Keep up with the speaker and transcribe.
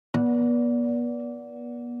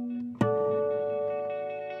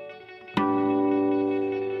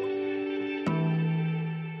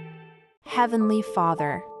Heavenly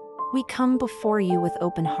Father, we come before you with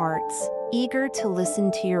open hearts, eager to listen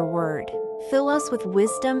to your word. Fill us with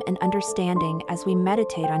wisdom and understanding as we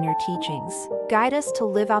meditate on your teachings. Guide us to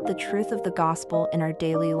live out the truth of the gospel in our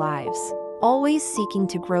daily lives, always seeking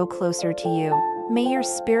to grow closer to you. May your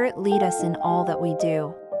Spirit lead us in all that we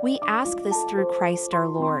do. We ask this through Christ our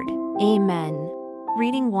Lord. Amen.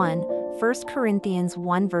 Reading 1 Corinthians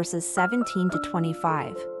 1 verses 17 to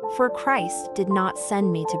 25. For Christ did not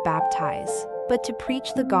send me to baptize, but to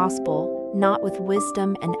preach the gospel, not with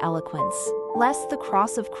wisdom and eloquence, lest the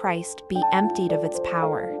cross of Christ be emptied of its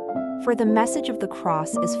power. For the message of the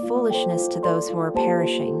cross is foolishness to those who are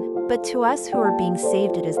perishing, but to us who are being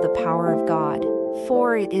saved it is the power of God.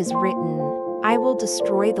 For it is written, I will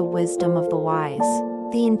destroy the wisdom of the wise.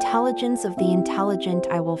 The intelligence of the intelligent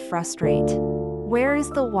I will frustrate. Where is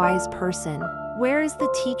the wise person? Where is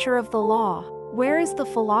the teacher of the law? Where is the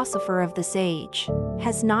philosopher of this age?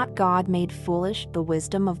 Has not God made foolish the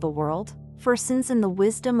wisdom of the world? For since in the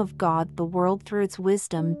wisdom of God the world through its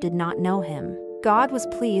wisdom did not know him, God was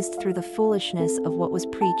pleased through the foolishness of what was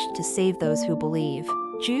preached to save those who believe.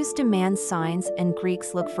 Jews demand signs and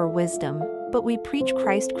Greeks look for wisdom, but we preach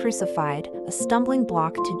Christ crucified, a stumbling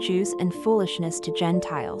block to Jews and foolishness to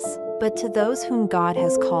Gentiles. But to those whom God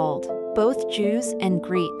has called, both Jews and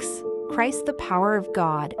Greeks, Christ the power of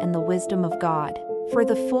God and the wisdom of God. For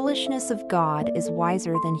the foolishness of God is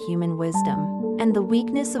wiser than human wisdom, and the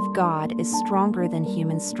weakness of God is stronger than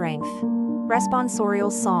human strength.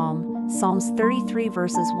 Responsorial Psalm, Psalms 33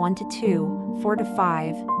 verses 1 to 2, 4 to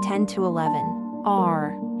 5, 10 to 11.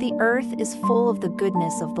 The earth is full of the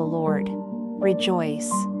goodness of the Lord.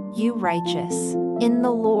 Rejoice, you righteous, in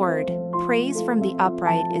the Lord. Praise from the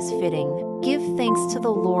upright is fitting. Give thanks to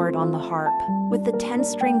the Lord on the harp. With the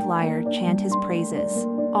 10-stringed lyre chant his praises.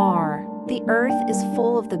 The earth is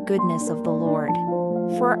full of the goodness of the Lord.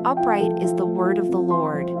 For upright is the word of the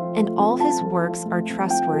Lord, and all his works are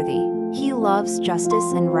trustworthy. He loves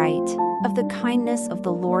justice and right. Of the kindness of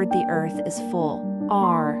the Lord the earth is full.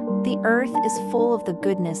 The earth is full of the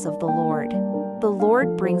goodness of the Lord. The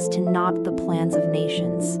Lord brings to naught the plans of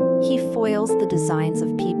nations. He foils the designs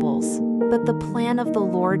of peoples. But the plan of the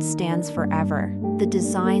Lord stands forever, the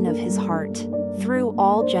design of his heart, through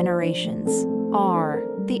all generations.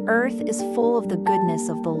 The earth is full of the goodness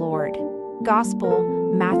of the Lord. Gospel,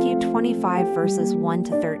 Matthew 25 verses 1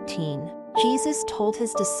 to 13. Jesus told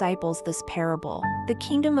his disciples this parable. The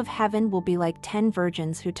kingdom of heaven will be like 10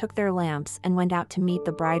 virgins who took their lamps and went out to meet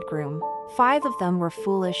the bridegroom. 5 of them were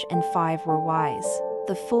foolish and 5 were wise.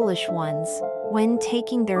 The foolish ones, when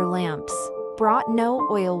taking their lamps, brought no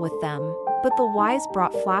oil with them, but the wise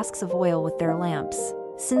brought flasks of oil with their lamps.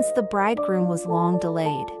 Since the bridegroom was long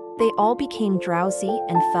delayed, they all became drowsy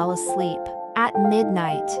and fell asleep. At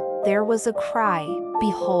midnight, there was a cry,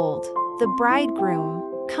 behold, the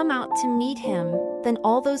bridegroom, come out to meet him. Then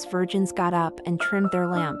all those virgins got up and trimmed their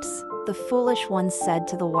lamps. The foolish ones said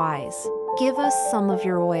to the wise, give us some of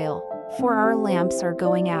your oil, for our lamps are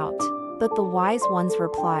going out. But the wise ones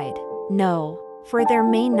replied, no, for there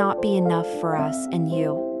may not be enough for us and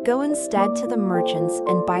you. Go instead to the merchants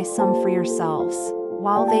and buy some for yourselves.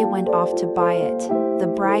 While they went off to buy it,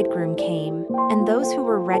 the bridegroom came, and those who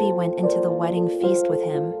were ready went into the wedding feast with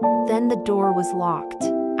him. Then the door was locked.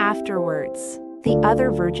 Afterwards, the other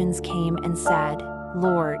virgins came and said,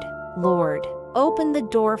 Lord, Lord, open the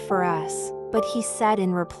door for us. But he said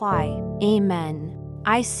in reply, Amen.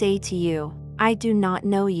 I say to you, I do not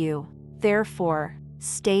know you. Therefore,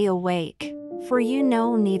 stay awake, for you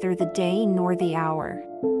know neither the day nor the hour.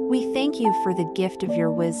 We thank you for the gift of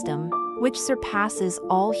your wisdom, which surpasses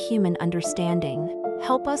all human understanding.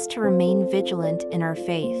 Help us to remain vigilant in our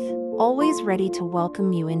faith, always ready to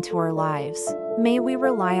welcome you into our lives. May we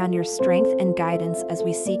rely on your strength and guidance as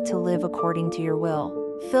we seek to live according to your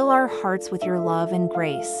will. Fill our hearts with your love and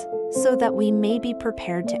grace, so that we may be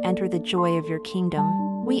prepared to enter the joy of your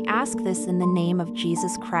kingdom. We ask this in the name of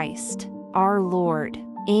Jesus Christ, our Lord.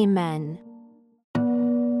 Amen.